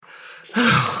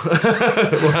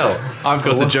Well, I've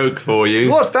got a joke for you.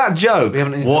 what's that joke? We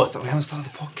haven't What? we haven't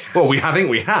started the podcast. Well, I think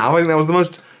we have. I think that was the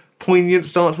most poignant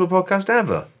start to a podcast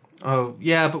ever. Oh,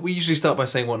 yeah, but we usually start by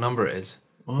saying what number it is.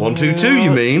 122,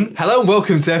 you mean? Hello and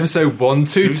welcome to episode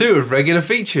 122 of Regular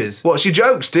Features. What's your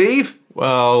joke, Steve?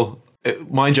 Well,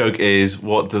 my joke is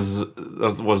what does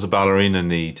a ballerina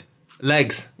need?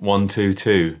 Legs. 1, 2,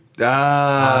 2.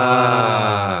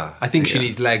 Ah. I think she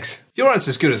needs legs. Your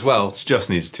answer's good as well. She just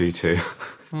needs 2, 2.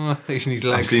 I think she needs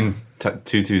I've legs. seen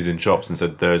tutus in shops and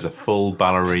said there's a full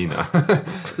ballerina.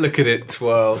 Look at it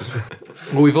twirl.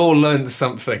 Well, we've all learned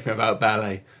something about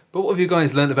ballet. But what have you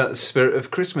guys learned about the spirit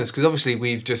of Christmas? Because obviously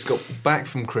we've just got back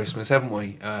from Christmas, haven't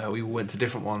we? We all went to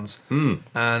different ones. And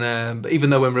but even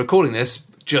though when we're recording this,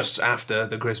 just after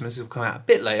the Christmas, it'll come out a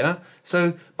bit later.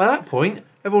 So by that point,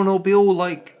 everyone will be all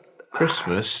like...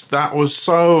 Christmas? That was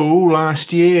so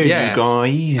last year, Yeah. you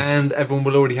guys. And everyone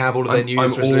will already have all of their New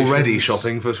Year's I'm resolutions. already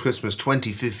shopping for Christmas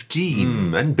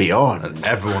 2015. And beyond.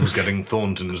 Everyone's getting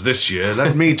Thorntons this year.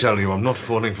 Let me tell you, I'm not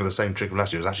falling for the same trick of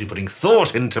last year. I was actually putting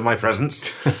thought into my presents.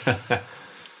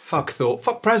 Fuck thought.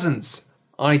 Fuck presents.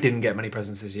 I didn't get many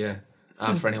presents this year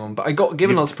for anyone, but I got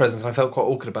given lots of presents and I felt quite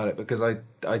awkward about it because I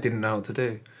didn't know what to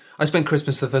do. I spent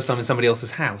Christmas for the first time in somebody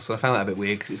else's house and I found that a bit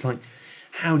weird because it's like,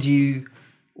 how do you...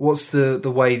 What's the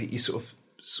way that you sort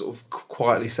of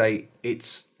quietly say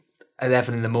it's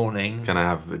 11 in the morning? Can I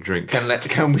have a drink?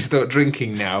 Can we start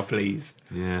drinking now, please?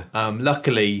 Yeah.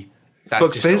 Luckily, that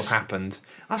Bucks just sort Fizz? of happened.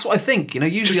 That's what I think. You know,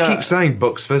 usually Just keep saying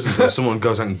Bucks Fizz until someone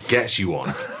goes out and gets you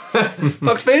one.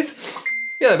 Bucks Fizz.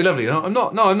 Yeah, that'd be lovely. No, I'm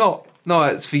not. No,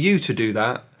 it's for you to do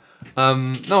that.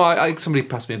 No, somebody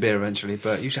passed me a beer eventually,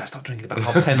 but usually I start drinking about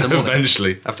 10:30 in the morning.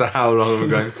 Eventually, after how long are we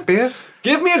going? Beer?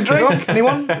 Give me a drink.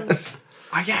 Anyone?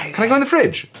 Yeah. Can I go in the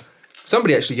fridge?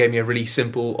 Somebody actually gave me a really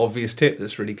simple, obvious tip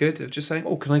that's really good of just saying,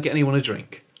 "Oh, can I get anyone a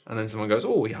drink?" And then someone goes,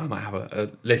 "Oh, yeah, I might have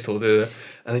a little." And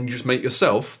then you just make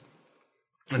yourself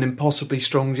an impossibly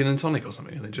strong gin and tonic or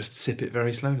something, and then just sip it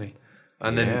very slowly.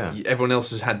 And then everyone else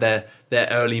has had their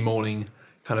early morning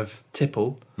kind of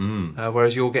tipple,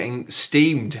 whereas you're getting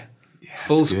steamed,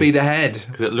 full speed ahead.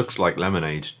 Because it looks like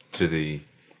lemonade to the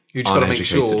You just got to make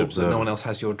uneducated sure observer. that no one else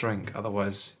has your drink.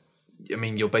 Otherwise, I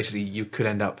mean, you could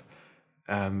end up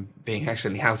being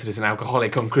accidentally outed as an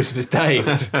alcoholic on Christmas Day.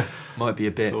 Which might be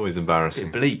a bit, It's always embarrassing.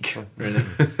 bleak, really.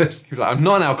 You're like, I'm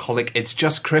not an alcoholic. It's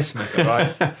just Christmas, all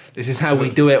right? This is how we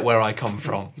do it where I come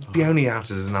from. Be only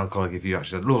outed as an alcoholic if you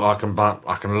actually said, "Look, I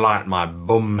can light my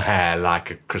bum hair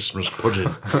like a Christmas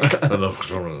pudding."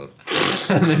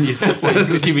 And then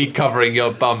would you be covering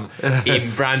your bum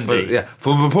in brandy? Yeah,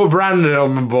 put brandy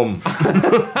on my bum.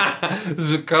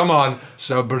 So, come on,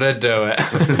 somebody do it.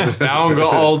 I haven't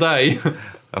got all day.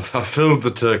 I filled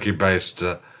the turkey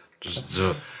baster.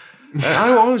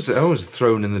 I was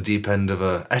thrown in the deep end of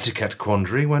a etiquette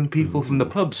quandary when people from the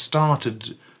pub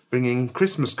started bringing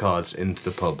Christmas cards into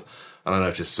the pub. And I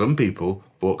noticed some people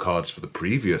bought cards for the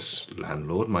previous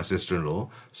landlord, my sister-in-law.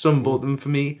 Some bought them for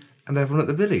me and everyone at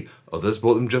the Billy. Others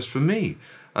bought them just for me.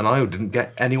 And I didn't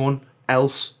get anyone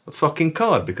else a fucking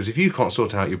card, because if you can't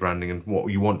sort out your branding and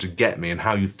what you want to get me and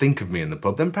how you think of me in the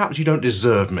pub, then perhaps you don't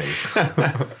deserve me.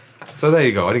 So there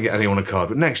you go. I didn't get anyone a card,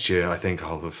 but next year I think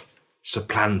I'll have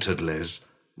supplanted Liz,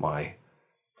 my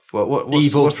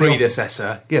Evil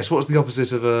predecessor. Yes, what's the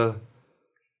opposite of a...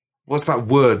 What's that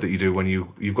word that you do when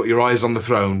you've got your eyes on the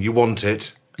throne, you want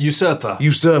it? Usurper.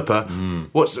 Usurper.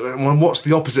 What's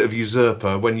the opposite of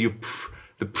usurper when you...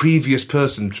 the previous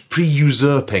person,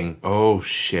 pre-usurping? Oh,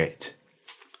 shit.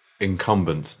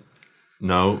 Incumbent.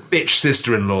 No. Bitch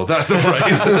sister-in-law, that's the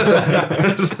phrase.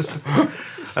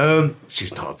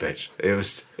 She's not a bitch. It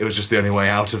was just the only way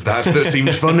out of that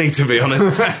seemed funny, to be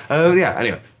honest. Yeah,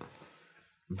 anyway.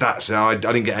 That's I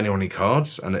didn't get anyone any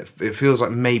cards, and it feels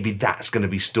like maybe that's going to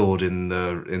be stored in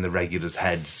the regulars'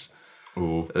 heads.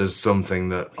 Ooh. As something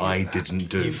that I didn't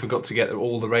do. You forgot to get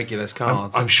all the regulars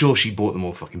cards. I'm sure she bought them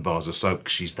all fucking bars of soap,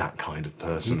 'cause she's that kind of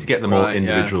person. You need to get them all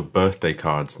individual birthday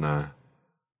cards now.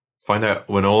 Find out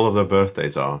when all of their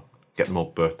birthdays are. Get them all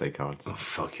birthday cards. Oh,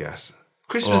 fuck yes.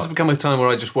 Christmas has become a time where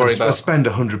I just worry I about... spend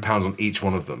 £100 on each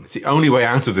one of them. It's the only way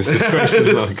out of this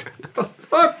situation.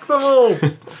 Fuck them all!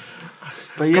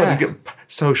 But yeah. Get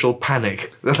social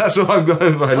panic. That's what I'm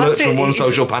going for. I learnt from one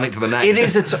social panic to the next. It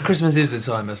is Christmas is the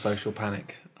time of social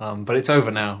panic. But it's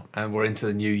over now, and we're into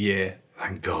the new year.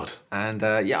 Thank God. And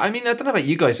I mean, I don't know about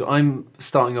you guys, but I'm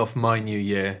starting off my new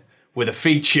year with a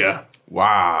feature.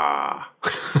 Wow.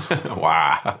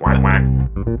 Wow.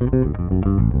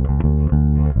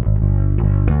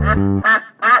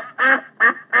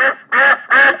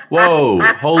 Whoa,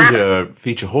 hold your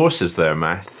feature horses there,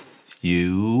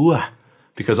 Matthew.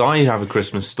 because I have a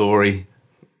Christmas story.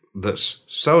 That's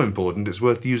so important, it's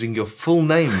worth using your full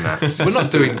name, Matt. We're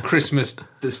not doing Christmas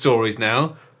stories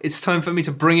now. It's time for me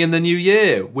to bring in the new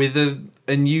year with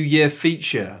a New Year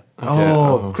feature.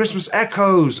 Christmas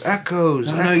echoes.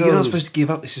 No, you're not supposed to give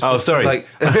up. This is sorry. Like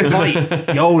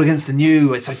the old against the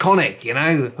new. It's iconic, you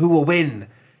know. Who will win?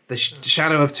 The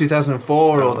shadow of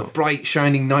 2004 or the bright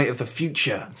shining night of the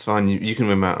future? It's fine. You can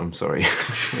win, Matt. I'm sorry.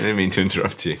 I didn't mean to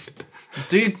interrupt you.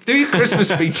 Do your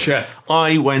Christmas feature.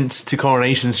 I went to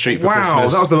Coronation Street for Wow,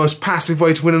 Christmas. that was the most passive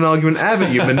way to win an argument ever,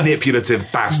 you manipulative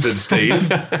bastard, Steve.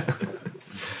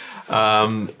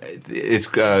 It's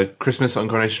Christmas on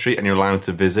Coronation Street, and you're allowed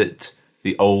to visit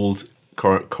the old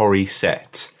Corrie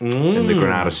set in the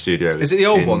Granada Studios. Is it the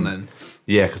old one then?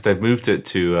 Yeah, because they've moved it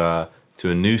to a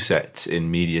new set in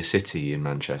Media City in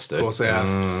Manchester. Of course they have.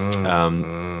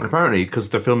 And apparently, because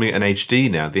they're filming it in HD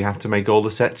now, they have to make all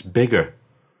the sets bigger.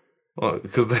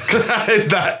 Because is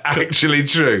that actually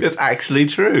true? It's actually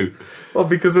true. Well,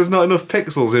 because there's not enough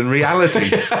pixels in reality.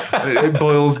 It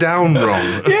boils down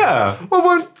wrong. Yeah. Well,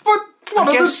 what are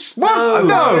the... What?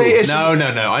 No.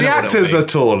 No. I The know actors are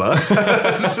taller.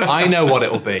 I know what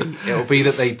it'll be. It'll be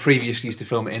that they previously used to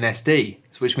film it in SD,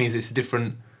 which means it's a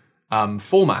different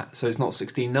format. So it's not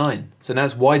 16:9. So now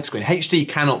it's widescreen. HD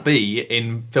cannot be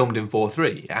filmed in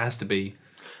 4:3. It has to be.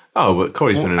 Oh, but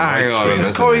Corey's been in hang on, widescreen. has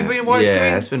hasn't Corey it? been in widescreen?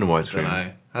 Yeah, it's been in I widescreen. don't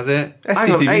know. Has it? Hang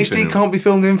on, SCTV's been HD in- can't be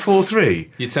filmed in 4:3.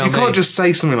 You tell You me. can't just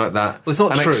say something like that Well, it's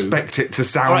not and true. expect it to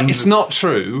sound... All right, it's not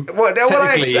true. What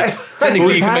I say-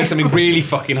 Technically, you can make something really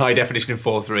fucking high definition in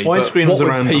 4:3. but Widescreen what was would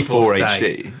around people before say?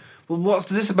 HD. Well, what's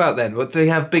this about then? What, do they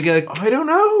have bigger? I don't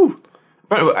know.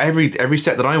 But every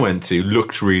set that I went to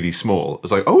looked really small. It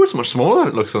was like, oh, it's much smaller than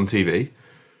it looks on TV.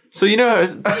 So, you know,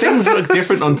 things look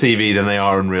different on TV than they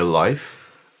are in real life.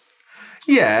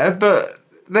 Yeah, but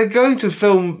they're going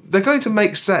to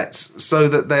make sets so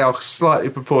that they are slightly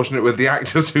proportionate with the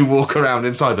actors who walk around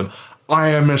inside them. I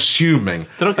am assuming,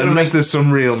 They're not gonna unless make- there's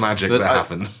some real magic that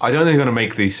happens. I don't think they're going to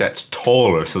make these sets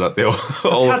taller so that they all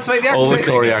Had to make the all the actors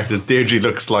Corey bigger. actors. Deirdre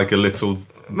looks like a little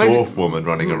dwarf woman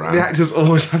running around. The actors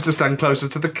always have to stand closer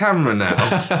to the camera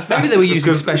now. Maybe they were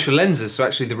using special lenses, so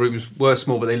actually the rooms were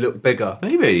small, but they look bigger.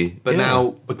 Maybe. But yeah.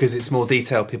 now, because it's more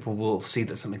detailed, people will see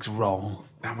that something's wrong.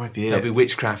 that might be There'll it. be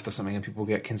witchcraft or something, and people will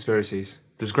get conspiracies.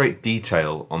 There's great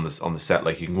detail on the set.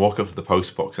 Like you can walk up to the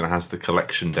post box and it has the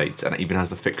collection dates and it even has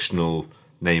the fictional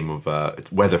name of it's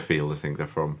Weatherfield, I think they're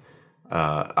from,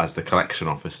 as the collection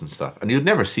office and stuff. And you'd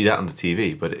never see that on the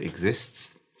TV, but it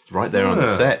exists. It's right there on the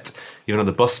set. Even on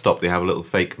the bus stop, they have a little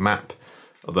fake map.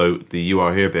 Although the "You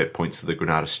Are Here" bit points to the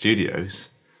Granada Studios.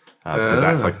 Because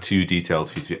that's like too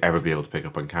detailed for you to ever be able to pick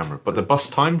up on camera. But the bus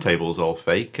timetable's all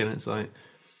fake, and it's like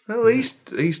Well,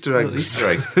 Easter eggs. Easter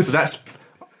eggs. So that's.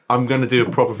 I'm going to do a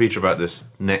proper feature about this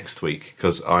next week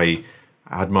because I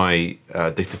had my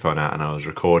dictaphone out and I was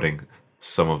recording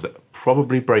some of the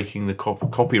probably breaking the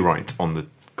copyright on the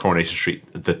Coronation Street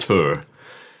the tour,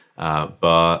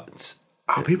 but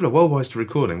People are well wise to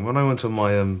recording. When I went on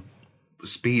my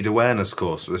speed awareness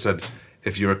course, they said,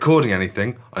 if you're recording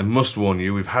anything, I must warn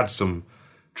you, we've had some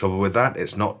trouble with that.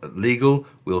 It's not legal.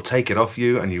 We'll take it off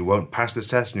you and you won't pass this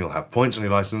test and you'll have points on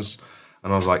your license.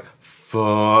 And I was like, fuck.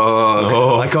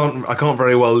 I can't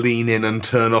very well lean in and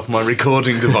turn off my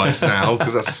recording device now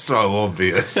because that's so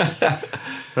obvious.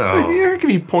 you're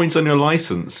giving you points on your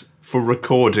license for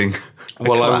recording.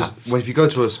 Well, if you go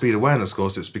to a speed awareness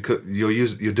course, it's because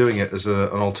you're doing it as an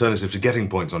alternative to getting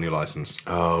points on your license.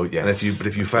 Oh yes. And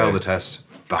if you fail the test,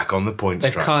 back on the points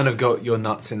They've track. kind of got your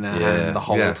nuts in their hand the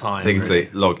whole time. They can say,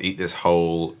 "Log, eat this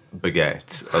whole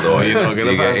baguette, otherwise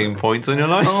you're getting points on your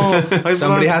license."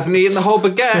 Somebody hasn't eaten the whole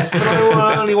baguette.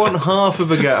 I only want half a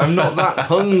baguette. I'm not that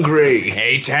hungry.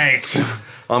 Eat it.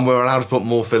 We're allowed to put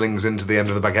more fillings into the end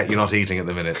of the baguette you're not eating at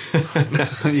the minute.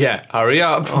 Yeah, hurry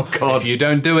up. Oh, God. If you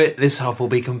don't do it, this half will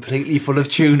be completely full of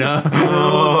tuna.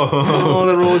 Oh,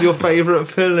 they're all your favourite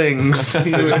fillings.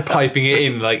 They're just piping it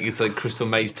in like it's like Crystal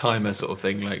Maze timer sort of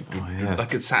thing, like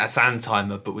like a sand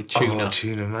timer, but with tuna. Oh,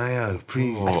 tuna mayo.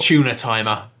 A tuna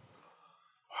timer.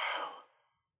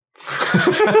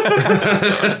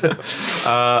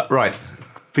 Right,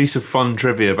 piece of fun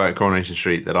trivia about Coronation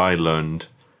Street that I learned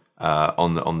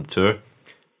on the tour.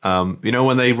 You know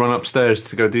when they run upstairs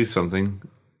to go do something,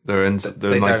 they're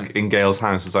don't. in Gail's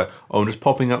house. It's like, oh, I'm just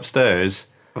popping upstairs.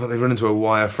 I thought they've run into a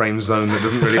wireframe zone that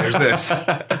doesn't really exist.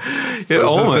 Yeah, The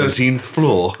almost. 13th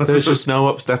floor. There's just no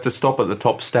upstairs. They have to stop at the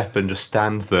top step and just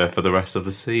stand there for the rest of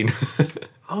the scene.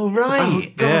 Oh,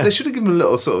 right. God, yeah. They should have given them a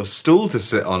little sort of stool to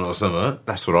sit on or something.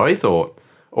 That's what I thought.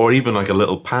 Or even like a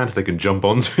little pad they can jump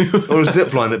onto. Or a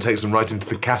zip line that takes them right into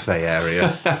the cafe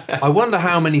area. I wonder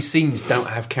how many scenes don't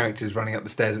have characters running up the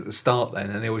stairs at the start then,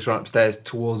 and they always run upstairs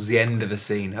towards the end of the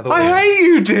scene. I hate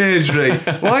you, Deirdre.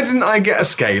 Why didn't I get a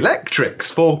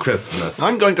Scalextrics for Christmas?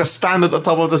 I'm going to stand at the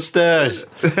top of the stairs.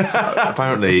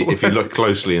 Apparently, if you look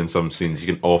closely in some scenes,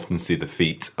 you can often see the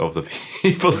feet of the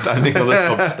people standing on the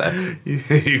top step. You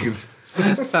can...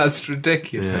 That's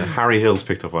ridiculous. Yeah, Harry Hill's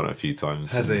picked up on it a few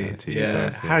times. Has he?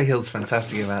 TV. Harry Hill's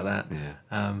fantastic about that.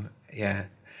 Yeah.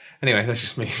 Anyway, that's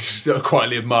just me just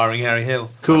quietly admiring Harry Hill.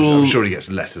 Cool. I'm sure he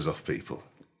gets letters off people.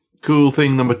 Cool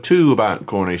thing number 2 about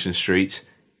Coronation Street.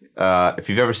 If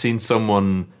you've ever seen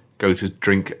someone go to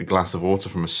drink a glass of water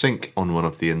from a sink on one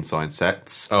of the inside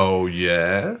sets, Oh,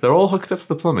 yeah? they're all hooked up to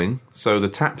the plumbing, so the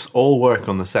taps all work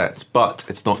on the sets, but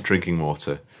it's not drinking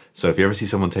water. So if you ever see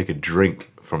someone take a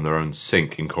drink from their own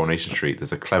sink in Coronation Street,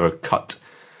 there's a clever cut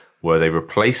where they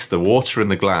replace the water in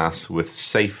the glass with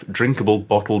safe, drinkable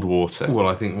bottled water. Well,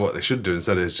 I think what they should do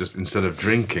instead is just, instead of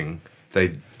drinking,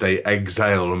 they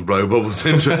exhale and blow bubbles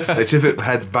into it. They tip it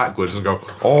heads backwards and go,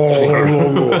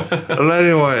 oh. And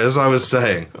anyway, as I was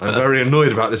saying, I'm very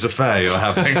annoyed about this affair you're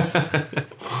having.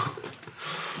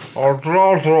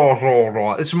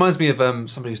 This reminds me of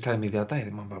somebody was telling me the other day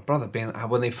that my brother being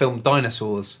when they filmed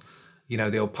dinosaurs, you know,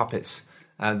 the old puppets,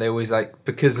 and they always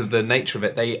because of the nature of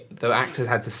it, the actors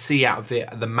had to see out of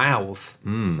the mouths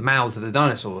of the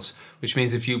dinosaurs, which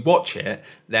means if you watch it,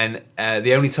 then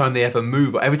the only time they ever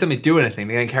move, or every time they do anything,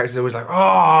 the main character's always like, oh,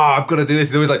 I've got to do this.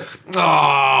 It's always like,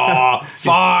 oh,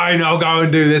 fine, I'll go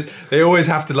and do this. They always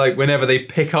have to, whenever they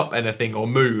pick up anything or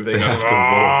move, they have to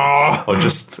walk. Or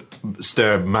just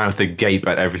stare mouth agape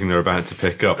at everything they're about to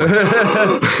pick up. Yeah,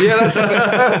 that's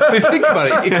if you think about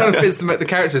it, it kind of fits the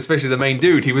character, especially the main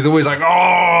dude. He was always like, oh,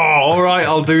 all right,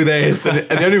 I'll do this. And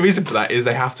the only reason for that is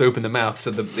they have to open the mouth so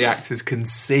the actors can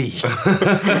see,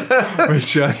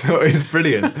 which I thought is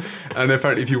brilliant. And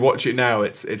apparently if you watch it now,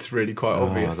 it's really quite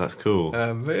obvious. That's cool.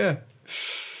 But yeah.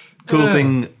 Cool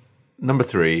thing number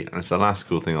 3, and it's the last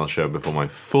cool thing I'll show before my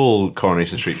full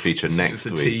Coronation Street feature next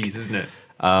It's week. a tease, isn't it?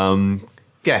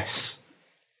 Guess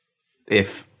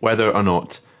if whether or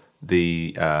not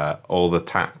the all the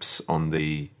taps in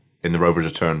the Rover's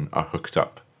Return are hooked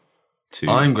up to.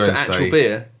 I'm going to actual say,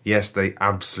 beer? yes, they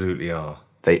absolutely are.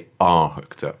 They are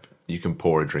hooked up. You can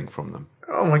pour a drink from them.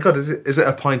 Oh my God, is it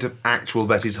a pint of actual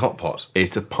Betty's Hot Pot?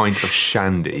 It's a pint of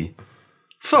shandy.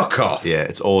 Fuck off. Yeah,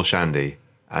 it's all shandy.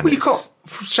 And Well, you got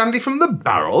shandy from the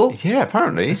barrel? Yeah,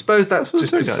 apparently. I suppose that's what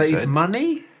just the to guy save said.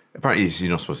 money? Apparently,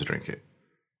 you're not supposed to drink it.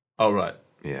 Oh, right.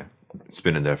 Yeah, it's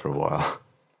been in there for a while.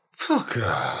 Fuck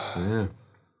off. Yeah.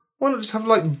 Why not just have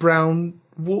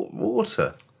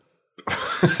water?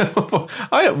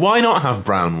 Why not have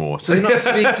brown water?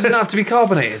 Does it have to be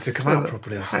carbonated to come out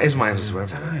properly? Or That something? is my answer to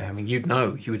everything. I mean, you'd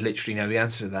know. You would literally know the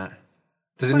answer to that.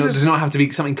 Does it not have to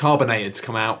be something carbonated to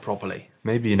come out properly?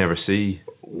 Maybe you never see.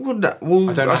 Wouldn't that, well,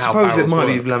 I don't know I how suppose it barrels might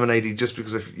work. be lemonade just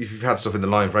because if you've had stuff in the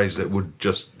line for ages, it'd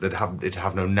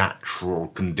have no natural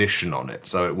condition on it,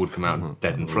 so it would come out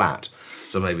dead and flat.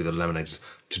 So maybe the lemonade's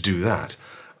to do that.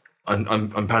 I'm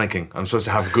panicking. I'm supposed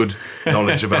to have good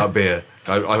knowledge about beer.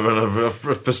 I run a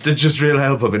prestigious real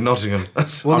ale pub in Nottingham.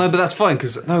 Well, no, but that's fine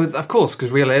because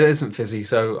real ale isn't fizzy,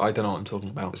 so I don't know what I'm talking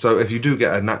about. So if you do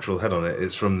get a natural head on it,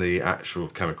 it's from the actual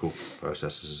chemical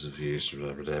processes of use.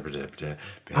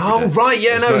 Oh, right,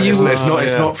 yeah, It's no, not,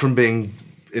 it's not from being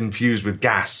infused with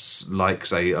gas like,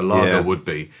 say, a lager would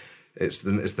be. It's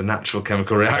the natural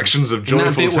chemical reactions of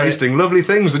joyful tasting lovely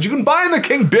things that you can buy in the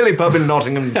King Billy pub in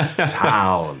Nottingham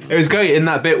town. It was great in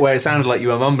that bit where it sounded like you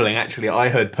were mumbling. Actually, I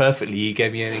heard perfectly. You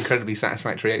gave me an incredibly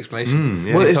satisfactory explanation.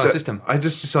 Well, it's our system. I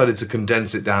just decided to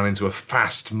condense it down into a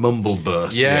fast mumble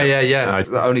burst. Yeah.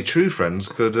 That only true friends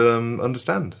could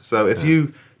understand. So if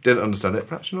you didn't understand it,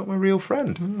 perhaps you're not my real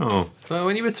friend. Oh, Well,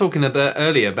 when you were talking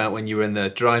earlier about when you were in the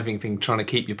driving thing trying to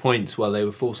keep your points while they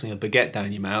were forcing a baguette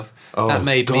down your mouth, that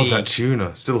made God, me... that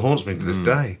tuna still haunts me to this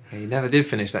day. You never did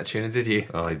finish that tuna, did you?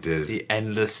 I did. The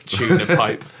endless tuna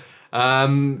pipe.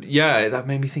 That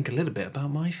made me think a little bit about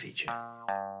my feature.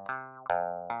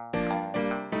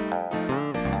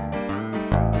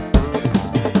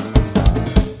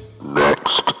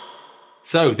 Next.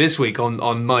 So this week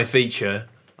on my feature,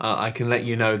 I can let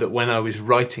you know that when I was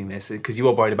writing this, because you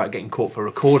were worried about getting caught for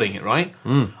recording it, right?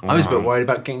 I was a bit worried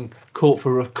about getting caught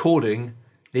for recording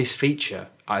this feature,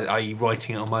 i.e.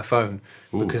 writing it on my phone,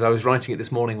 because I was writing it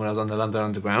this morning when I was on the London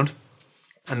Underground,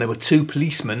 and there were 2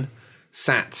 policemen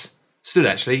stood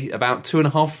actually about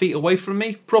 2.5 feet away from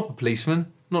me, proper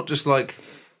policemen, not just like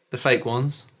the fake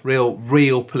ones,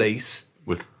 real police.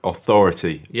 with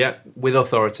authority. Yeah, with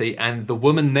authority, and the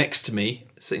woman next to me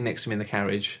sitting next to me in the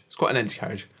carriage. It's quite an empty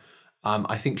carriage.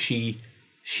 I think she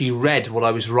read what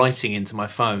I was writing into my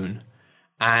phone,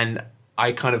 and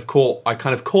I kind of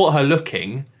caught her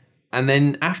looking, and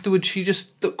then afterwards she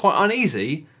just looked quite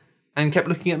uneasy and kept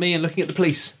looking at me and looking at the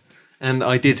police. And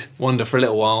I did wonder for a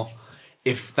little while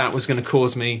if that was going to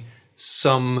cause me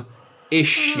some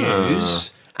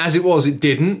issues. As it was, it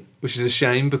didn't, which is a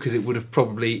shame because it would have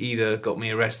probably either got me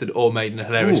arrested or made an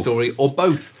hilarious story, or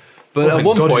both. But at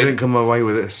one point, you didn't come away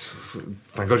with this.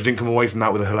 Thank God you didn't come away from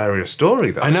that with a hilarious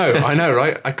story, though. I know,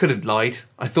 right? I could have lied.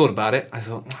 I thought about it. I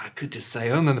thought, I could just say,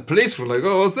 and then the police were like,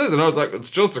 what's this? And I was like, it's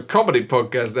just a comedy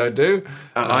podcast I do.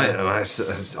 And I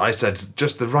said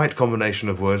just the right combination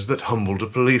of words that humbled a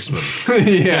policeman.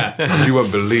 Yeah. And you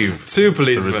won't believe Two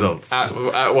policemen the results.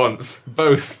 at once,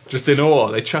 both just in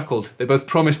awe. They chuckled. They both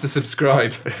promised to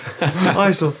subscribe.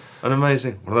 I saw one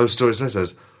of those stories that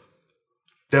says,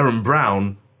 Darren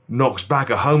Brown knocks back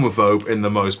a homophobe in the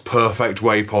most perfect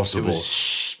way possible.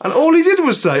 And all he did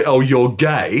was say, oh, you're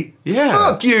gay? Yeah.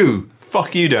 Fuck you.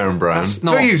 Fuck you, Darren Brown. That's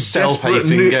not You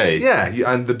self-hating gay.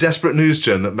 Yeah, and the desperate news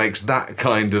churn that makes that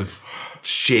kind of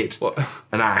shit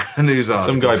a news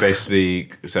article. Some guy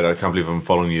basically said, I can't believe I'm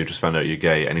following you, just found out you're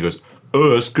gay. And he goes, oh,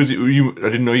 that's because I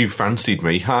didn't know you fancied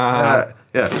me. Ha.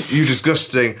 Yeah, you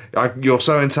disgusting. You're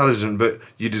so intelligent, but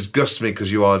you disgust me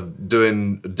because you are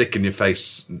doing a dick in your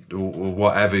face or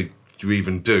whatever you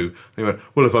even do. And he went,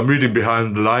 well, if I'm reading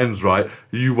behind the lines right,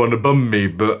 you want to bum me,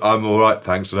 but I'm all right,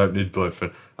 thanks, I don't need a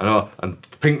boyfriend. And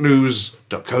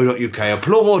pinknews.co.uk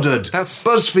applauded. That's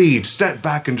BuzzFeed stepped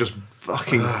back and just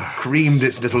fucking creamed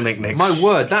its little knickknacks. My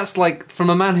word, that's like from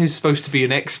a man who's supposed to be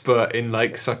an expert in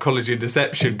like psychology and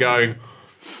deception going,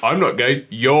 I'm not gay,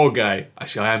 you're gay.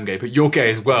 Actually, I am gay, but you're gay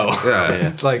as well. Yeah.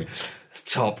 It's like, it's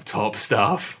top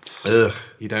stuff. Ugh.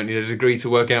 You don't need a degree to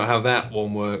work out how that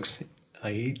one works.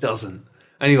 Like, he doesn't.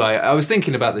 Anyway, I was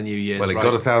thinking about the New Year's. Well, it right?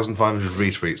 got 1,500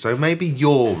 retweets, so maybe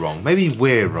you're wrong. Maybe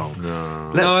we're wrong.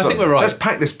 No. I think we're right. Let's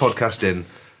pack this podcast in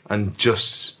and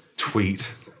just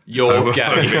tweet. You're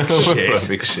gay.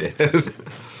 Perfect shit.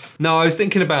 No, I was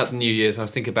thinking about the New Year's, and I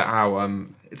was thinking about how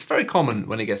it's very common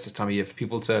when it gets to this time of year for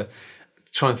people to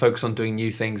try and focus on doing new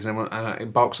things and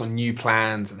embarks on new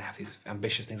plans and they have these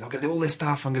ambitious things. I'm going to do all this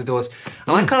stuff, I'm going to do all this.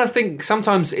 And I kind of think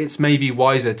sometimes it's maybe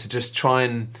wiser to just try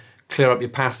and clear up your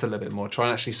past a little bit more, try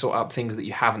and actually sort out things that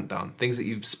you haven't done, things that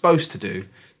you're supposed to do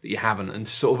that you haven't, and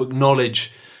to sort of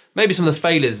acknowledge maybe some of the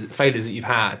failures that you've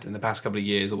had in the past couple of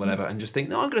years or whatever, and just think,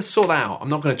 no, I'm going to sort that out. I'm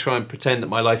not going to try and pretend that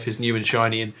my life is new and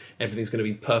shiny and everything's going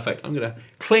to be perfect. I'm going to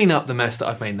clean up the mess that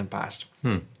I've made in the past.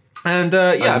 And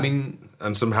I mean...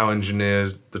 And somehow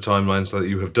engineer the timeline so that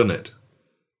you have done it.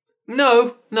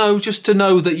 No, just to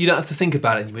know that you don't have to think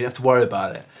about it anymore. You don't have to worry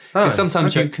about it. Because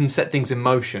sometimes you can set things in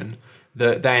motion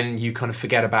that then you kind of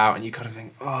forget about and you kind of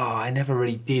think, oh, I never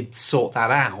really did sort that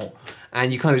out.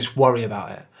 And you kind of just worry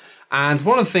about it. And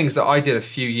one of the things that I did a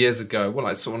few years ago, well,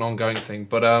 it's sort of an ongoing thing,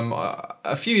 but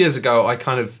a few years ago, I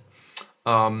kind of,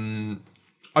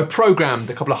 I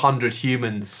programmed a couple of hundred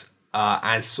humans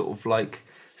as sort of like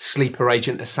sleeper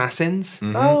agent assassins.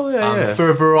 Oh, yeah. For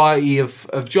a variety of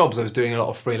jobs. I was doing a lot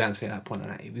of freelancing at that point,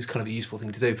 and it was kind of a useful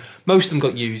thing to do. Most of them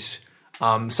got used.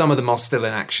 Some of them are still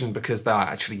in action because they're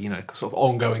actually, sort of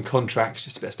ongoing contracts,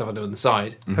 just a bit of stuff I do on the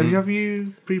side. Have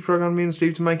you pre-programmed me and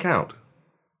Steve to make out?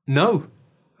 No.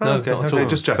 No, okay, not at okay, all.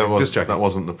 just checking. Just checking. That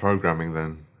wasn't the programming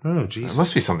then. Oh, It jeez.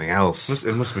 must be something else.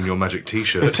 It must have been your magic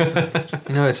T-shirt.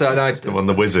 No, so The one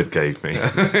the wizard gave me.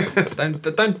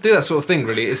 don't do that sort of thing.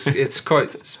 Really, it's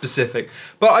quite specific.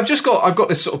 But I've got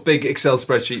this sort of big Excel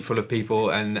spreadsheet full of people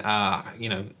and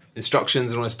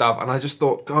instructions and all this stuff. And I just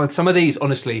thought, God, some of these,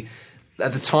 honestly,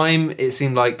 at the time it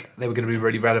seemed like they were going to be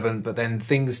really relevant, but then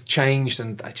things changed,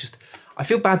 and I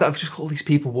feel bad that I've just got all these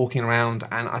people walking around,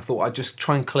 and I thought I'd just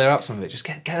try and clear up some of it, just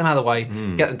get them out of the way,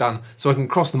 get them done, so I can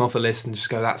cross them off the list and just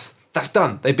go, that's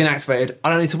done. They've been activated. I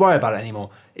don't need to worry about it anymore.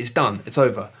 It's done. It's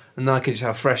over. And then I can just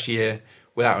have a fresh year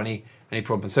without any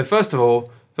problems. So first of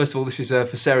all, this is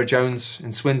for Sarah Jones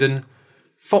in Swindon.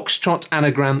 Foxtrot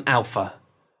Anagram Alpha.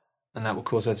 And that will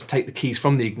cause her to take the keys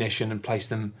from the ignition and place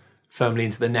them firmly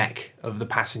into the neck of the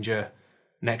passenger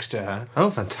next to her. Oh,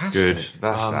 fantastic. Good.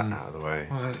 That's that out of the way.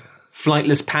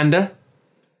 Flightless Panda.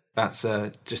 That's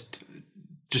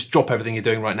just drop everything you're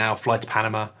doing right now. Fly to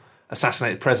Panama.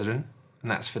 Assassinated President. And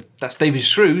that's David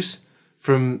Shrews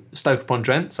from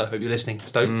Stoke-upon-Trent. So I hope you're listening,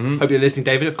 Stoke. Hope you're listening,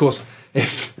 David. Of course,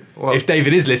 if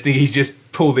David is listening, he's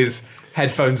just pulled his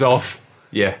headphones off.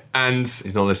 Yeah. And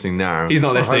He's not listening now. He's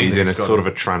not listening. He's in a He's got sort of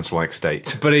a trance-like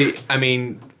state. But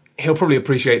he'll probably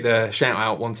appreciate the shout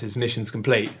out once his mission's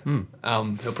complete. He'll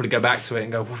probably go back to it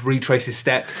and go retrace his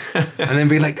steps and then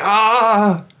be like,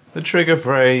 The trigger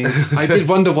phrase. I did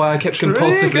wonder why I kept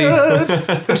compulsively.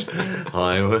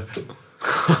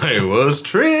 I was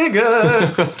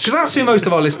triggered. Because that's who most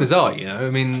of our listeners are, you know. I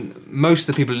mean, most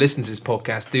of the people who listen to this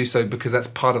podcast do so because that's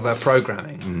part of their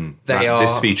programming. They are.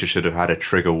 This feature should have had a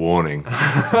trigger warning.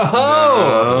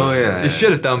 Oh yeah. It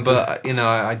should have done, but you know,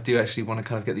 I do actually want to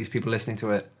kind of get these people listening to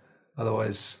it.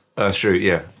 Otherwise, That's true.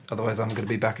 Yeah. I'm going to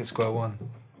be back at square one.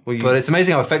 Well, But it's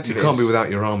amazing how effective you it can't is. be without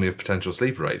your army of potential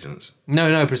sleeper agents.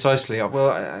 No, precisely.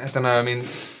 Well, I don't know. I mean,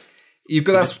 you've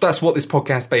got that's what this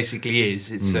podcast basically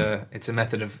is. It's a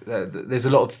method of. There's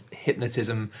a lot of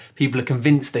hypnotism. People are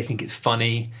convinced they think it's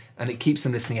funny, and it keeps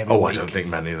them listening every Oh, week. I don't think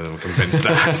many of them are convinced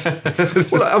that.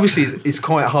 Well, obviously, it's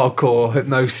quite hardcore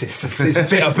hypnosis. It's a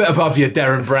bit above your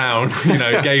Darren Brown, you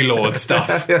know, Gaylord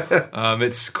stuff.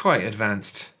 It's quite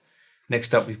advanced.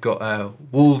 Next up, we've got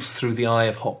Wolves Through the Eye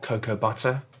of Hot Cocoa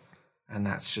Butter. And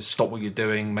that's just stop what you're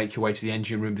doing, make your way to the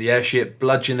engine room of the airship,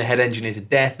 bludgeon the head engineer to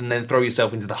death, and then throw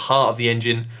yourself into the heart of the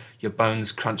engine, your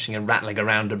bones crunching and rattling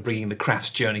around and bringing the craft's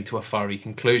journey to a fiery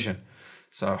conclusion.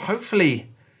 So hopefully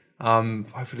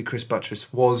Chris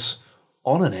Buttress was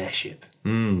on an airship. I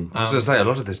was going to say, a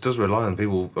lot of this does rely on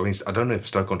people. I mean, I don't know if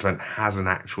Stoke-on-Trent has an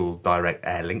actual direct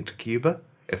air link to Cuba,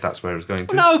 if that's where it's going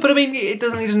to. No, but I mean, he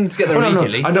doesn't get there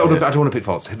immediately. No. I don't want to pick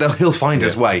faults. He'll find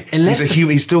his way. Unless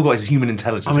he's still got his human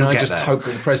intelligence. I mean, He'll I get just there. hope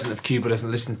that the president of Cuba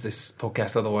doesn't listen to this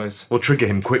podcast otherwise. Or trigger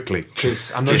him quickly.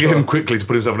 Because I'm not Trigger sure. him quickly to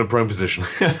put himself in a prone position.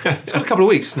 It's got a couple of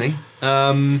weeks, hasn't he?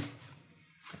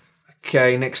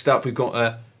 Okay, next up we've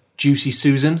got Juicy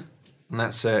Susan. And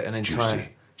that's an entire...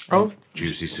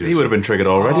 Juicy Susan. He would have been triggered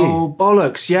already. Oh,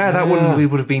 bollocks. Yeah, that one we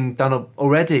would have been done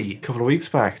already. A couple of weeks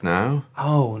back now.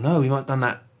 Oh, no, we might have done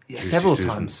that several Susan.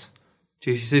 times.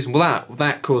 Juicy Susan. Well,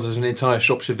 that causes an entire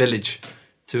Shropshire village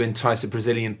to entice a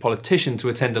Brazilian politician to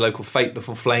attend a local fete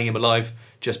before flaying him alive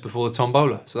just before the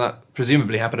tombola. So that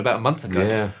presumably happened about a month ago.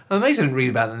 Yeah. And amazing to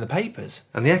read about it in the papers.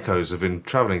 And the echoes have been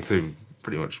travelling through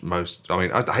pretty much most... I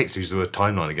mean, I hate to use the word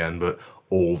timeline again, but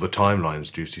all the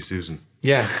timelines, Juicy Susan.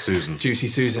 Yeah. Susan. Juicy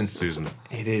Susan. Susan.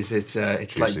 It is. It's like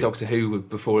Juicy. Doctor Who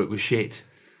before it was shit.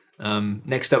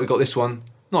 Next up, we got this one.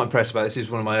 Not impressed about this. This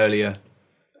is one of my earlier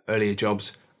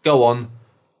jobs. Go on,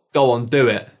 do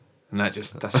it. And that's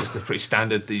just a pretty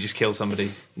standard that you just kill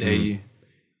somebody. There you.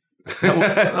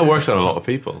 That works on a lot of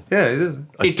people. Yeah, it is.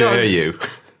 I It dare does. you.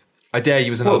 I dare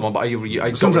you was another Well, one, but I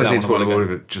got Sometimes rid you need of to that put one a a while word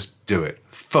ago. of it. Just do it.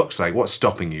 Fuck's sake, what's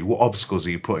stopping you? What obstacles are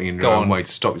you putting in your Go own on. way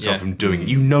to stop yourself Yeah. from doing it?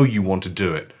 You know you want to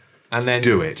do it. And then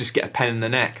Do it. just get a pen in the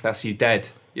neck. That's you dead.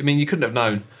 I mean, you couldn't have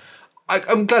known.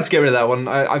 I'm glad to get rid of that one.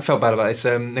 I felt bad about this.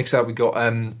 Next up, we got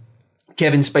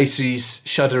Kevin Spacey's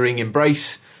shuddering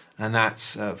embrace, and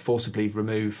that's forcibly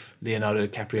remove Leonardo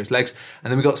DiCaprio's legs.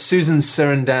 And then we got Susan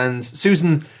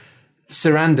Sarandon.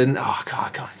 Oh God, I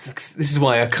can't. This is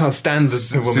why I can't stand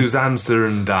the woman. Suzanne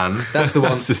Sarandon. That's the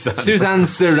one. Suzanne Suzanne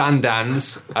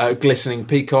Sarandon's glistening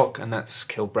peacock, and that's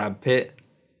killed Brad Pitt.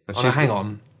 Oh, no, hang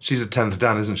on. She's a 10th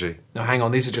Dan, isn't she? No, hang on.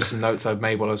 These are just some notes I've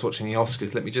made while I was watching the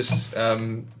Oscars. Let me just...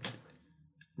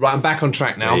 Right, I'm back on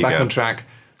track now. There I'm you back go. on track.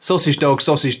 Sausage dog,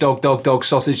 dog,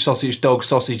 sausage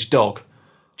dog.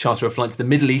 Charter a flight to the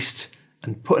Middle East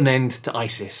and put an end to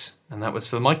ISIS. And that was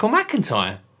for Michael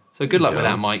McIntyre. So good luck with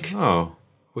that, Mike. Oh.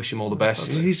 Wish him all the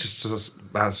best. He's just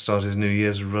about to start his New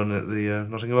Year's run at the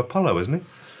Nottingham Apollo, isn't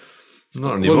he?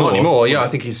 Not anymore. Well, not anymore. Yeah, I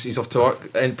think he's off to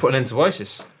put an end to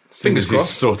ISIS. Fingers He's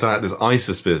crossed. sorting out this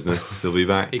ISIS business. He'll be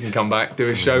back. He can come back, do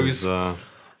his shows.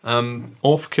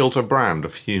 Off-kilter brand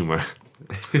of humour.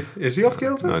 Is he off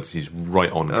kilter? No, he's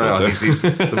right on Oh,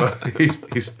 kilter.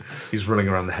 he's running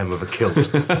around the hem of a kilt.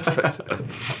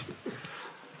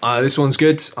 This one's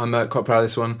good. I'm quite proud of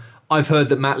this one. I've heard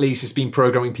that Matt Lees has been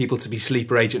programming people to be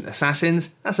sleeper agent assassins.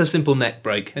 That's a simple neck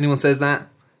break. Anyone says that?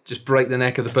 Just break the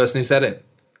neck of the person who said it.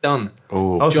 Done.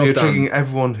 Oh, so Job you're done. triggering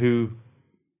everyone who...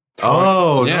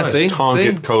 Oh, Yeah, nice. see?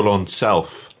 Target colon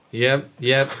self. Yep.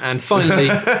 And finally,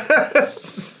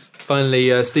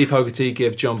 Steve Hogarty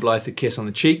give John Blythe a kiss on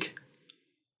the cheek.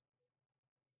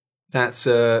 That's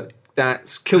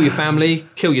kill your family,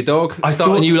 kill your dog,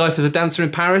 start a new life as a dancer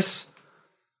in Paris.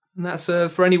 And that's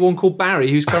for anyone called Barry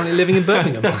who's currently living in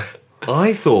Birmingham.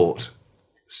 I thought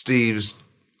Steve's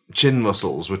chin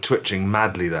muscles were twitching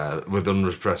madly there with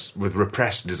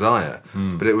repressed desire,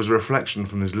 but it was a reflection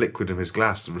from his liquid in his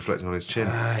glass reflecting on his chin.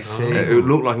 I see. It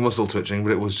looked like muscle twitching,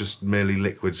 but it was just merely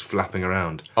liquids flapping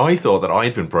around. I thought that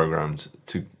I'd been programmed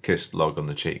to kiss Log on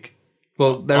the cheek.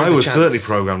 Well, there is I a was chance. certainly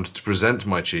programmed to present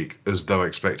my cheek as though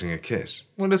expecting a kiss.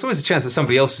 Well, there's always a chance that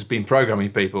somebody else has been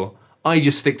programming people. I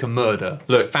just stick to murder,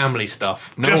 family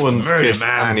stuff. No Just one's murder, kissed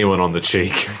man. anyone on the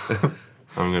cheek.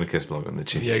 I'm going to kiss Log on the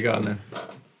cheek. Yeah, go on then.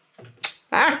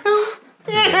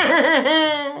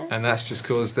 And that's just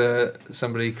caused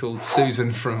somebody called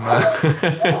Susan from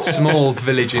a small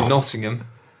village in Nottingham.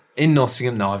 In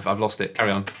Nottingham, no, I've lost it.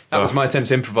 Carry on. That was my attempt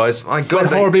to improvise. My God,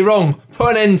 Went horribly wrong.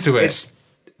 Put an end to it.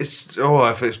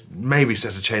 If it's maybe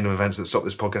set a chain of events that stop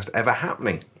this podcast ever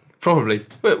happening. Probably.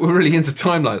 We're really into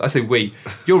timelines. I say we.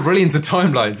 You're really into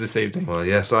timelines this evening. Well,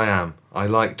 yes, I am. I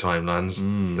like timelines.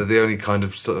 They're the only kind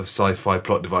of sort of sci-fi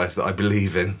plot device that I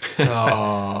believe in.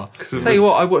 Oh. Tell you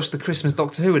what, I watched the Christmas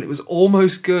Doctor Who and it was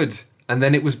almost good. And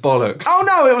then it was bollocks. Oh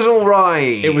no, it was all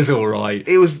right. It was all right.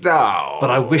 It was no. But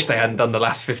I wish they hadn't done the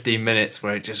last 15 minutes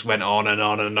where it just went on and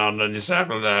on and on and just...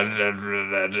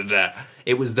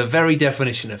 It was the very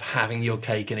definition of having your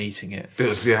cake and eating it. It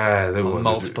was, there on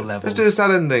multiple levels. Let's do a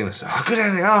sad ending. Good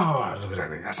ending. Oh, good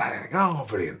ending. A sad ending. Oh,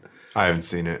 brilliant. I haven't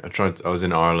seen it. I was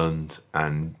in Ireland,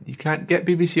 and you can't get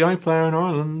BBC iPlayer in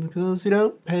Ireland because we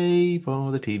don't pay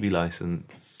for the TV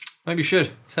license. Maybe you should.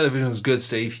 Television's good,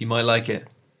 Steve. You might like it.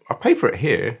 I pay for it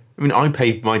here. I mean, I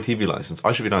paid my TV license.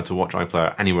 I should be allowed to watch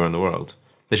iPlayer anywhere in the world.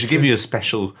 They should give you a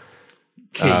special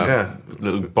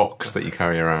little box that you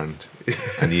carry around,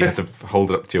 and you have to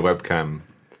hold it up to your webcam.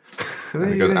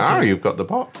 And it goes, you've got the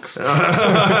box. Very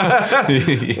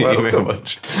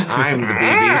much. I'm the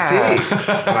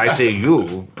BBC. And I say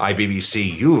you,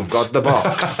 BBC, you've got the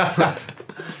box.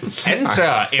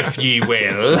 Enter, if ye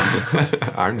will.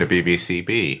 I'm the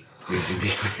BBCB.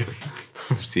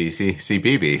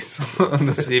 CBBS.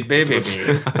 The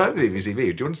CBBB. I'm the BBCB. Do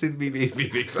you want to see the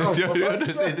BBCB? Do you want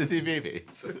to see the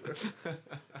CBBS?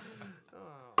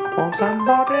 Oh,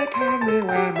 somebody tell me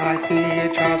where my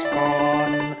feature's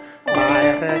gone.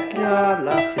 My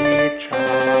regular feature.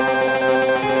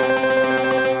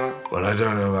 Well, I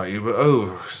don't know about you, but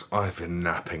I've been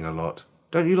napping a lot.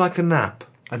 Don't you like a nap?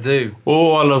 I do.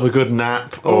 Oh, I love a good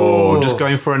nap. Oh, just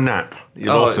going for a nap.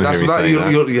 You'll often hear me say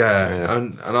that. Yeah.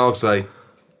 And I'll say,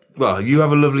 well, you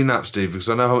have a lovely nap, Steve, because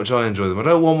I know how much I enjoy them. I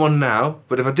don't want one now,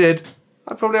 but if I did,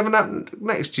 I'd probably have a nap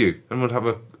next to you, and would have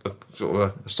a sort of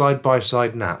a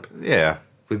side-by-side nap. Yeah.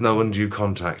 With no undue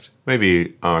contact.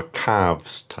 Maybe our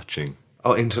calves touching.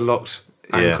 Oh, interlocked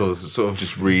ankles, sort of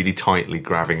just really tightly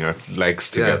grabbing our legs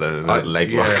together in a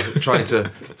leg lock. Trying to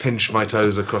pinch my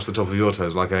toes across the top of your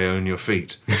toes like I own your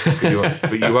feet. But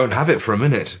you won't have it for a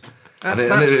minute. That's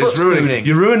foot spooning.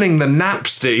 You're ruining the nap,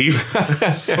 Steve.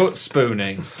 Foot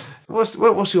spooning.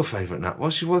 What's your favourite nap?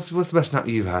 What's the best nap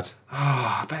you've had?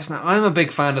 Best nap. I'm a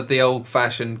big fan of the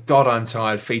old-fashioned God I'm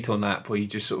tired fetal nap where you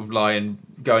just sort of lie and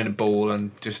go in a ball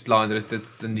and just lie under it.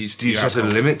 And you do you set a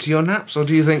limit to your naps, or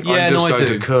do you think I'm just going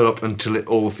to curl up until it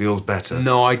all feels better?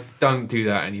 No, I don't do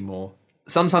that anymore.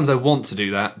 Sometimes I want to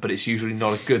do that, but it's usually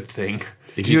not a good thing.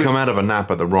 If you come out of a nap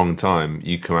at the wrong time,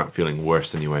 you come out feeling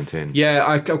worse than you went in. Yeah,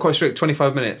 I'm quite strict.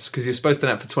 25 minutes, because you're supposed to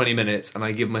nap for 20 minutes, and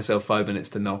I give myself 5 minutes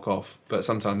to knock off. But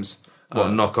sometimes...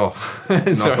 knock off? Knock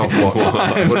off what?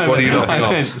 What are you knocking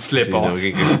off? Slip off.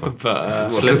 But,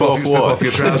 slip off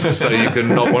your trousers so you can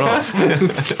knock one off.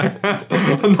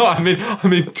 No, I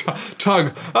mean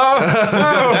tug.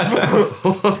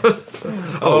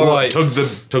 Right.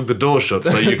 Tug the door shut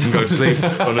so you can go to sleep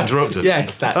uninterrupted.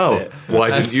 Yes, that's it. Why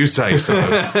didn't you say so?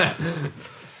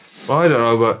 Well, I don't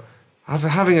know, but after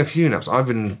having a few naps, I've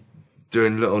been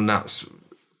doing little naps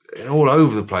all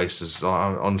over the places,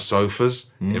 on sofas,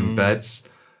 in beds,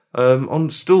 on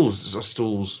stools.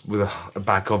 Stools with a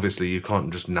back. Obviously, you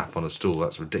can't just nap on a stool.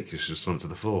 That's ridiculous. Just slump to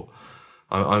the floor.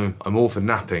 I'm all for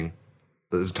napping,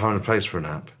 but there's a time and a place for a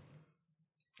nap.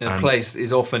 And a place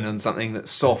is often on something that's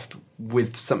soft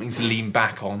with something to lean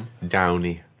back on.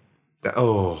 Downy.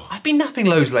 I've been napping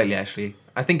loads lately, actually.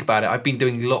 I think about it. I've been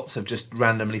doing lots of just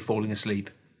randomly falling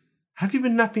asleep. Have you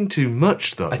been napping too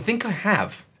much, though? I think I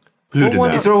have.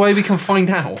 Is there a way we can find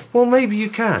out? Well, maybe you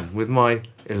can, with my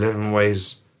 11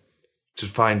 ways to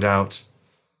find out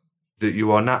that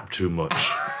you are napped too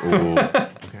much.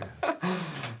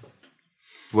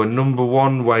 Well, number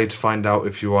one way to find out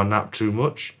if you are napped too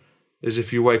much is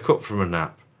if you wake up from a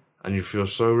nap and you feel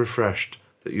so refreshed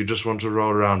that you just want to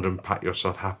roll around and pat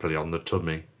yourself happily on the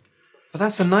tummy. But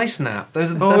that's a nice nap.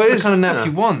 That's the kind of nap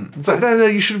you want. But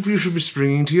then you should be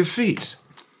springing to your feet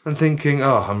and thinking,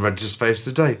 I'm ready to face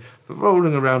the day. But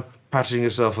rolling around, patting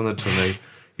yourself on the tummy,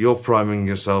 you're priming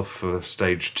yourself for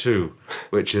stage 2,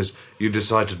 which is you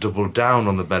decide to double down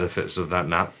on the benefits of that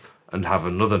nap and have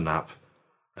another nap.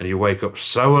 And you wake up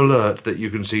so alert that you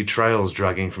can see trails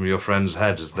dragging from your friend's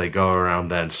head as they go around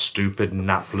their stupid,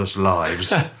 napless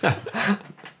lives.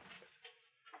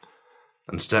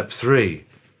 And step 3,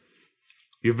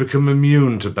 you've become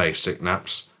immune to basic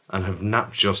naps and have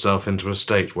napped yourself into a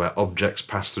state where objects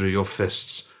pass through your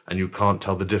fists and you can't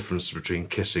tell the difference between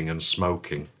kissing and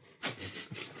smoking.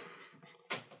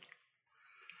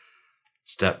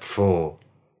 Step 4.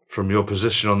 From your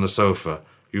position on the sofa,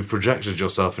 you've projected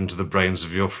yourself into the brains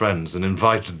of your friends and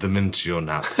invited them into your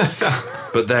nap.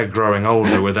 But they're growing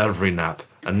older with every nap,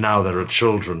 and now there are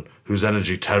children whose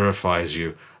energy terrifies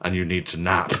you, and you need to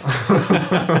nap.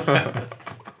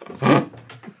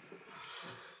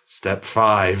 Step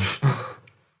 5.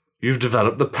 You've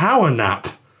developed the power nap.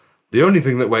 The only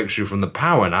thing that wakes you from the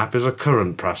power nap is a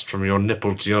current passed from your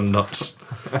nipple to your nuts,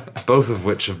 both of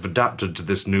which have adapted to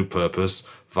this new purpose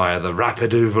via the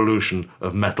rapid evolution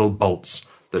of metal bolts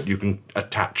that you can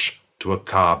attach to a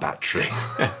car battery.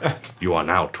 You are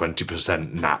now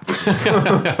 20% nap.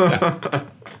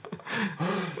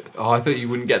 Oh, I thought you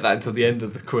wouldn't get that until the end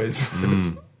of the quiz.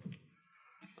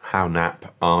 How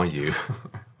nap are you?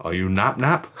 Are you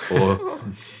nap or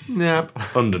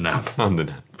Nap. under nap? Under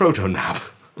nap. Proto nap.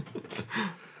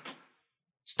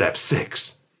 Step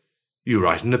 6. You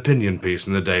write an opinion piece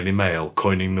in the Daily Mail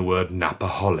coining the word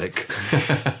napaholic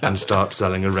and start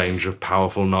selling a range of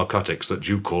powerful narcotics that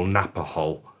you call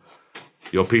napahol.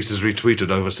 Your piece is retweeted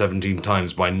over 17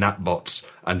 times by napbots,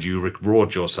 and you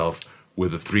reward yourself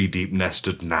with a 3-deep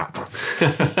nested nap.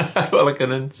 Well, like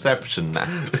an inception nap.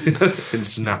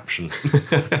 Insnaption.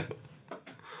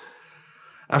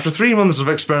 After 3 months of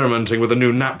experimenting with the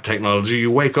new nap technology,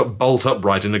 you wake up bolt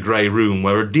upright in a grey room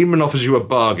where a demon offers you a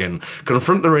bargain.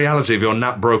 Confront the reality of your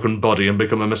nap-broken body and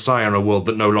become a messiah in a world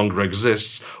that no longer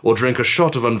exists, or drink a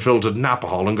shot of unfiltered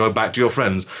napahol and go back to your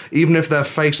friends, even if their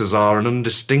faces are an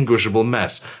undistinguishable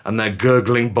mess and their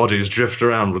gurgling bodies drift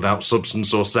around without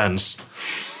substance or sense.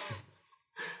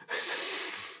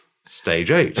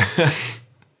 Stage 8.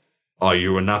 Are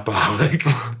you a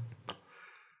napaholic?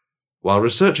 While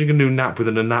researching a new nap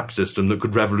within a nap system that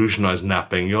could revolutionise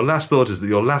napping, your last thought is that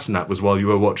your last nap was while you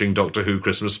were watching Doctor Who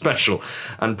Christmas Special,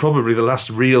 and probably the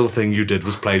last real thing you did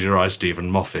was plagiarise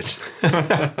Stephen Moffat.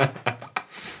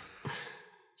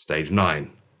 Stage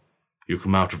 9. You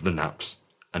come out of the naps,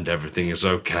 and everything is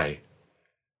okay.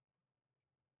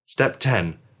 Step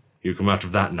 10. You come out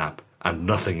of that nap, and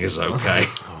nothing is okay.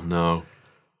 Oh, no.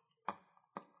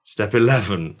 Step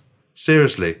 11.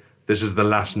 Seriously, this is the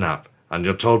last nap, and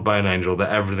you're told by an angel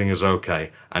that everything is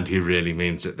okay, and he really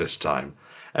means it this time.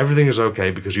 Everything is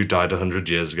okay because you died 100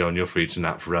 years ago and you're free to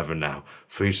nap forever now.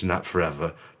 Free to nap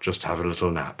forever. Just have a little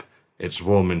nap. It's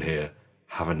warm in here.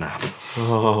 Have a nap.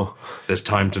 Oh. There's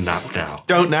time to nap now.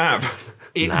 Don't nap.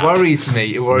 It Nap. worries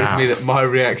me. It worries Nap. me that my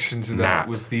reaction to that Nap.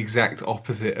 was the exact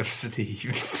opposite of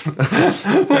Steve's.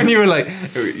 When you were like,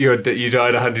 you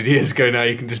died 100 years ago, now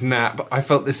you can just nap. I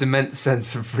felt this immense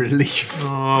sense of relief.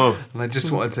 Oh. And I just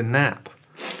wanted to nap.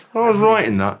 I was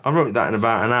writing that. I wrote that in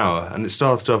about an hour, and it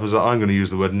started off as I'm going to use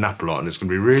the word nap a lot, and it's going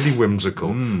to be really whimsical.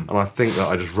 And I think that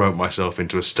I just wrote myself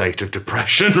into a state of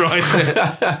depression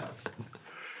right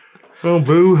Oh,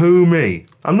 boo-hoo me.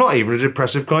 I'm not even a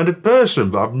depressive kind of person,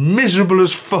 but I'm miserable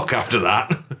as fuck after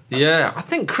that. Yeah, I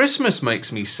think Christmas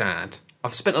makes me sad.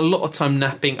 I've spent a lot of time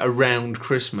napping around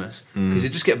Christmas because you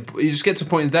just get to a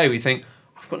point in the day where you think,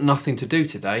 I've got nothing to do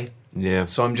today, Yeah.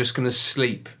 so I'm just going to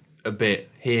sleep a bit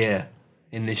here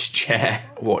in this chair.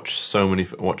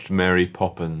 Watched Mary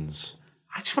Poppins.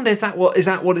 I just wonder if that what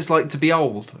it's like to be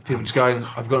old. People just going,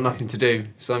 I've got nothing to do,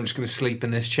 so I'm just going to sleep in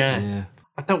this chair. Yeah.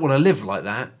 I don't want to live like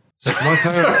that. My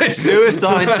parents...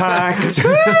 Suicide pact.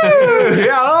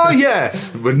 Yeah, oh yeah.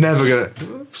 We're never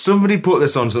gonna. Somebody put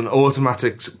this onto an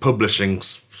automatic publishing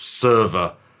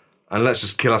server, and let's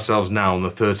just kill ourselves now on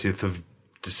the 30th of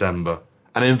December.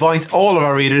 And invite all of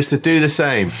our readers to do the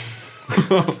same.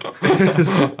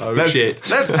 Shit.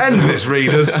 Let's end this,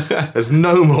 readers. There's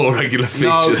no more regular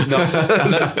features. No.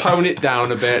 Let's tone it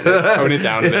down a bit.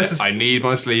 Yes. I need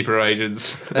my sleeper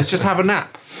agents. Let's just have a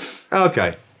nap.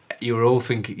 Okay. You're all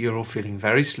feeling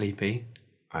very sleepy,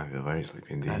 I feel very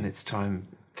sleepy indeed. and it's time.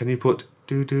 Can you put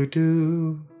do do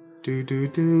do do do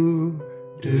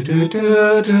do do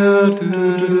do do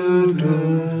do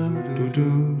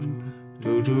do.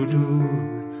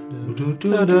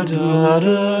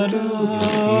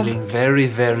 Feeling very,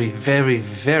 very, very,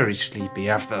 very sleepy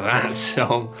after that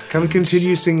song. Can we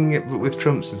continue singing it with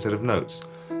trumps instead of notes?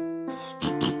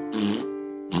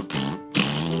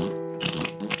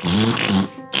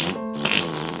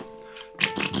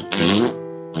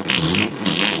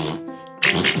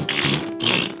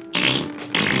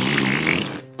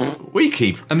 We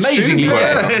keep Amazingly, tuning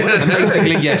yes.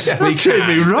 Amazingly, yes. That's cheered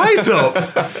me right up.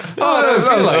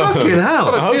 Fucking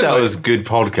hell. I hope that was good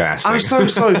podcasting. I'm so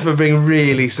sorry for being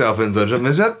really self-indulgent.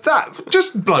 That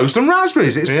just blow some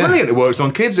raspberries. It's brilliant. It works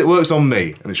on kids. It works on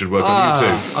me, and it should work on you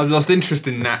too. I've lost interest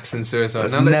in naps and suicide.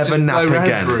 Let's Now let's never just nap blow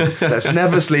again. raspberries. Let's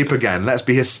never sleep again. Let's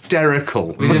be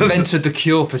hysterical. We've invented the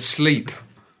cure for sleep.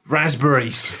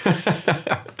 Raspberries.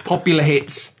 Popular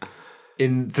hits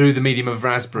through the medium of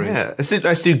raspberries. Yeah,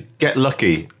 let's do Get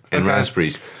Lucky in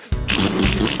raspberries.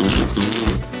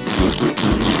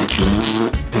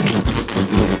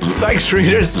 Thanks,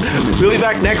 readers. We'll be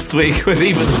back next week with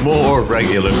even more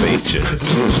regular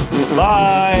features.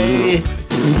 Bye.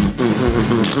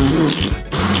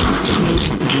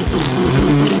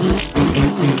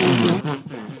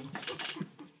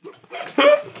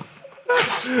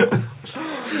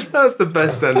 That's the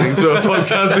best ending to a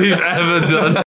podcast we've ever done.